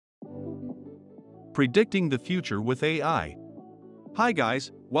Predicting the Future with AI. Hi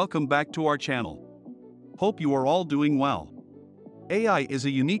guys, welcome back to our channel. Hope you are all doing well. AI is a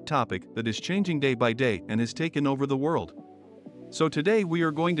unique topic that is changing day by day and has taken over the world. So today we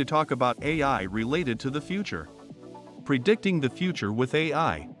are going to talk about AI related to the future. Predicting the future with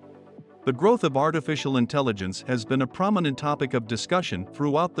AI. The growth of artificial intelligence has been a prominent topic of discussion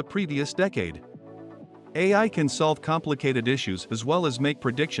throughout the previous decade. AI can solve complicated issues as well as make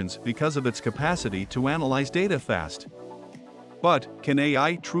predictions because of its capacity to analyze data fast. But, can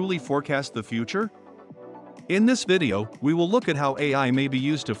AI truly forecast the future? In this video, we will look at how AI may be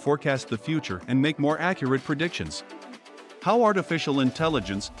used to forecast the future and make more accurate predictions. How artificial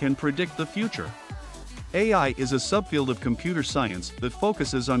intelligence can predict the future. AI is a subfield of computer science that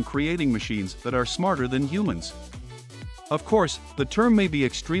focuses on creating machines that are smarter than humans. Of course, the term may be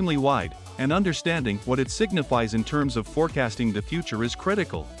extremely wide, and understanding what it signifies in terms of forecasting the future is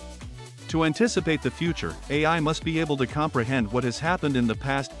critical. To anticipate the future, AI must be able to comprehend what has happened in the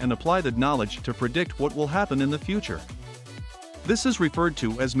past and apply that knowledge to predict what will happen in the future. This is referred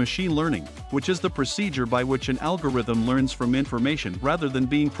to as machine learning, which is the procedure by which an algorithm learns from information rather than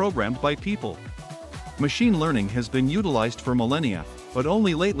being programmed by people. Machine learning has been utilized for millennia, but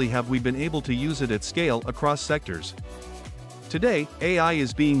only lately have we been able to use it at scale across sectors. Today, AI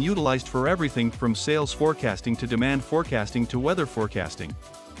is being utilized for everything from sales forecasting to demand forecasting to weather forecasting.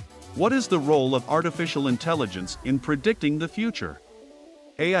 What is the role of artificial intelligence in predicting the future?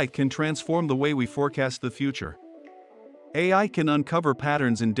 AI can transform the way we forecast the future. AI can uncover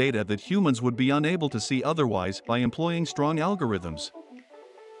patterns in data that humans would be unable to see otherwise by employing strong algorithms.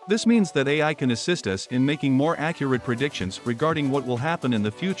 This means that AI can assist us in making more accurate predictions regarding what will happen in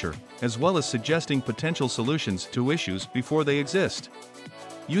the future, as well as suggesting potential solutions to issues before they exist.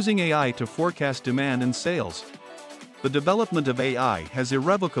 Using AI to forecast demand and sales. The development of AI has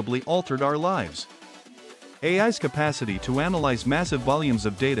irrevocably altered our lives. AI's capacity to analyze massive volumes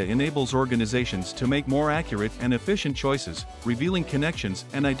of data enables organizations to make more accurate and efficient choices, revealing connections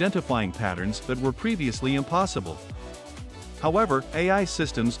and identifying patterns that were previously impossible. However, AI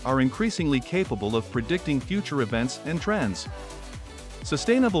systems are increasingly capable of predicting future events and trends.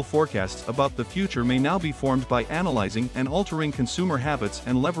 Sustainable forecasts about the future may now be formed by analyzing and altering consumer habits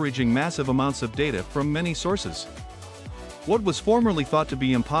and leveraging massive amounts of data from many sources. What was formerly thought to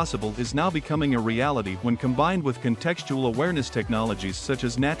be impossible is now becoming a reality when combined with contextual awareness technologies such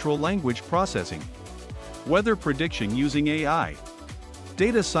as natural language processing. Weather prediction using AI.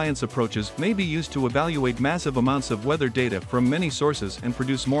 Data science approaches may be used to evaluate massive amounts of weather data from many sources and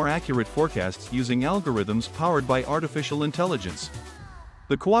produce more accurate forecasts using algorithms powered by artificial intelligence.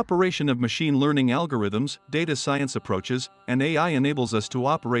 The cooperation of machine learning algorithms, data science approaches, and AI enables us to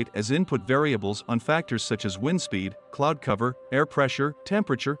operate as input variables on factors such as wind speed, cloud cover, air pressure,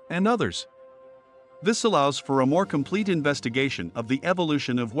 temperature, and others. This allows for a more complete investigation of the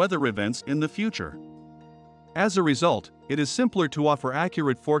evolution of weather events in the future. As a result, it is simpler to offer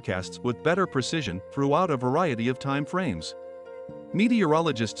accurate forecasts with better precision throughout a variety of time frames.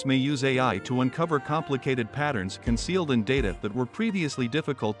 Meteorologists may use AI to uncover complicated patterns concealed in data that were previously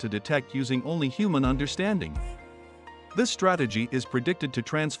difficult to detect using only human understanding. This strategy is predicted to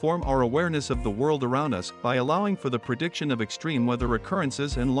transform our awareness of the world around us by allowing for the prediction of extreme weather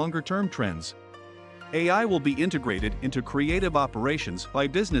occurrences and longer-term trends. AI will be integrated into creative operations by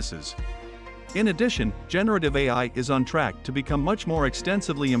businesses. In addition, generative AI is on track to become much more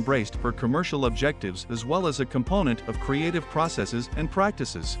extensively embraced for commercial objectives as well as a component of creative processes and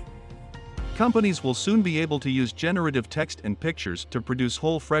practices. Companies will soon be able to use generative text and pictures to produce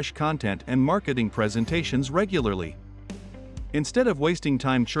whole fresh content and marketing presentations regularly. Instead of wasting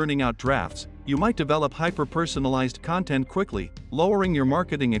time churning out drafts, you might develop hyper-personalized content quickly, lowering your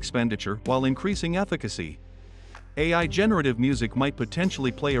marketing expenditure while increasing efficacy. AI generative music might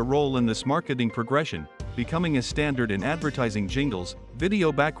potentially play a role in this marketing progression, becoming a standard in advertising jingles,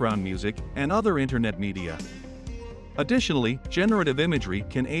 video background music, and other internet media. Additionally, generative imagery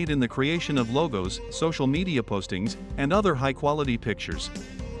can aid in the creation of logos, social media postings, and other high-quality pictures.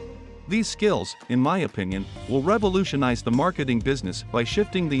 These skills, in my opinion, will revolutionize the marketing business by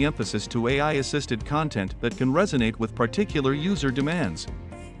shifting the emphasis to AI-assisted content that can resonate with particular user demands.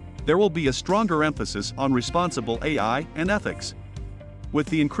 There will be a stronger emphasis on responsible AI and ethics. With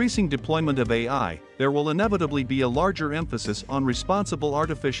the increasing deployment of AI, there will inevitably be a larger emphasis on responsible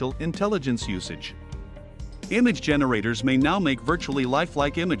artificial intelligence usage. Image generators may now make virtually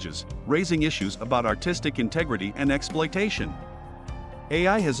lifelike images, raising issues about artistic integrity and exploitation.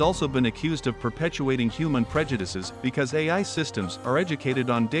 AI has also been accused of perpetuating human prejudices because AI systems are educated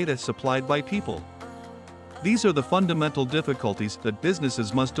on data supplied by people. These are the fundamental difficulties that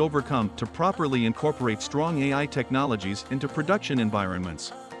businesses must overcome to properly incorporate strong AI technologies into production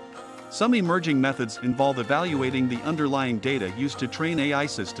environments. Some emerging methods involve evaluating the underlying data used to train AI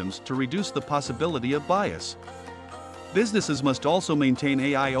systems to reduce the possibility of bias. Businesses must also maintain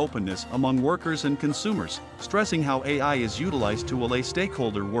AI openness among workers and consumers, stressing how AI is utilized to allay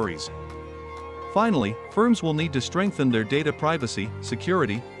stakeholder worries. Finally, firms will need to strengthen their data privacy,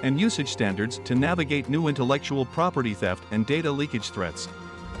 security, and usage standards to navigate new intellectual property theft and data leakage threats.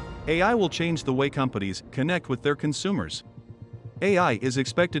 AI will change the way companies connect with their consumers. AI is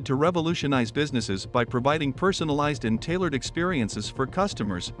expected to revolutionize businesses by providing personalized and tailored experiences for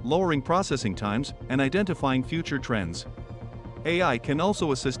customers, lowering processing times, and identifying future trends. AI can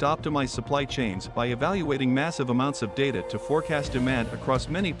also assist optimize supply chains by evaluating massive amounts of data to forecast demand across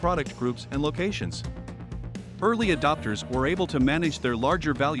many product groups and locations. Early adopters were able to manage their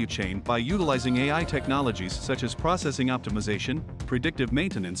larger value chain by utilizing AI technologies such as processing optimization, predictive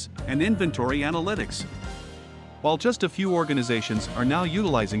maintenance, and inventory analytics. While just a few organizations are now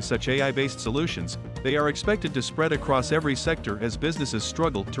utilizing such AI-based solutions, they are expected to spread across every sector as businesses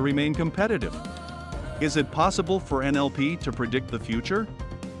struggle to remain competitive. Is it possible for NLP to predict the future?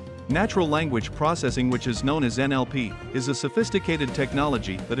 Natural language processing, which is known as NLP, is a sophisticated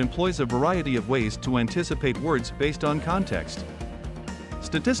technology that employs a variety of ways to anticipate words based on context.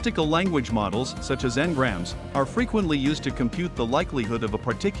 Statistical language models, such as n-grams, are frequently used to compute the likelihood of a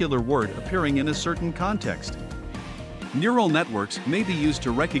particular word appearing in a certain context. Neural networks may be used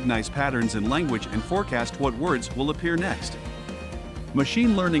to recognize patterns in language and forecast what words will appear next.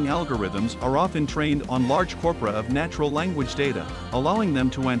 Machine learning algorithms are often trained on large corpora of natural language data, allowing them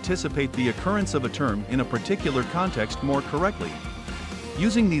to anticipate the occurrence of a term in a particular context more correctly.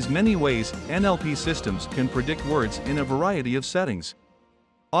 Using these many ways, NLP systems can predict words in a variety of settings.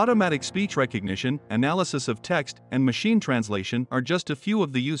 Automatic speech recognition, analysis of text, and machine translation are just a few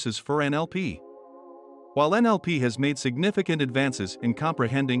of the uses for NLP. While NLP has made significant advances in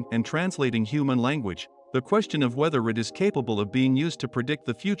comprehending and translating human language, the question of whether it is capable of being used to predict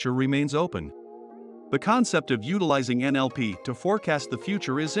the future remains open. The concept of utilizing NLP to forecast the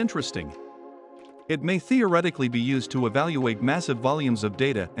future is interesting. It may theoretically be used to evaluate massive volumes of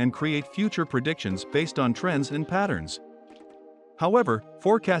data and create future predictions based on trends and patterns. However,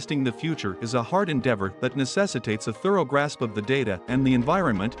 forecasting the future is a hard endeavor that necessitates a thorough grasp of the data and the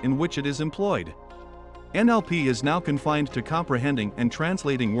environment in which it is employed. NLP is now confined to comprehending and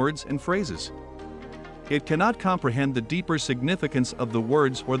translating words and phrases. It cannot comprehend the deeper significance of the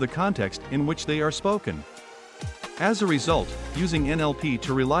words or the context in which they are spoken. As a result, using NLP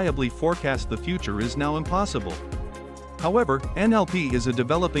to reliably forecast the future is now impossible. However, NLP is a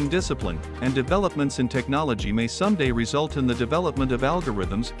developing discipline, and developments in technology may someday result in the development of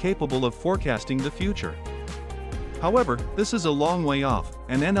algorithms capable of forecasting the future. However, this is a long way off,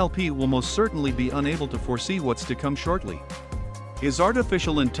 and NLP will most certainly be unable to foresee what's to come shortly. Is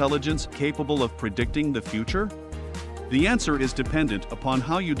artificial intelligence capable of predicting the future? The answer is dependent upon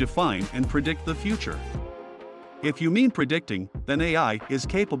how you define and predict the future. If you mean predicting, then AI is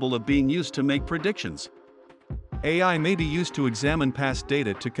capable of being used to make predictions. AI may be used to examine past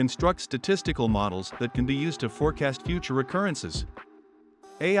data to construct statistical models that can be used to forecast future occurrences.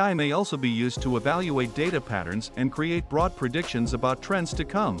 AI may also be used to evaluate data patterns and create broad predictions about trends to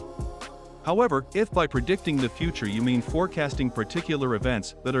come. However, if by predicting the future you mean forecasting particular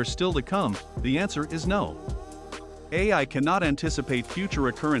events that are still to come, the answer is no. AI cannot anticipate future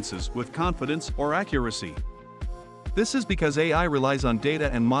occurrences with confidence or accuracy. This is because AI relies on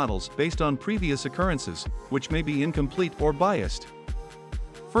data and models based on previous occurrences, which may be incomplete or biased.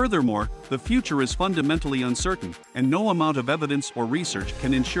 Furthermore, the future is fundamentally uncertain, and no amount of evidence or research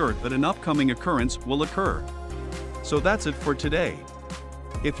can ensure that an upcoming occurrence will occur. So that's it for today.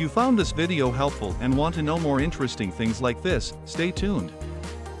 If you found this video helpful and want to know more interesting things like this, stay tuned.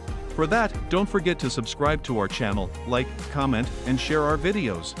 For that, don't forget to subscribe to our channel, like, comment, and share our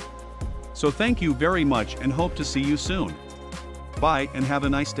videos. So thank you very much and hope to see you soon. Bye and have a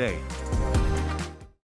nice day.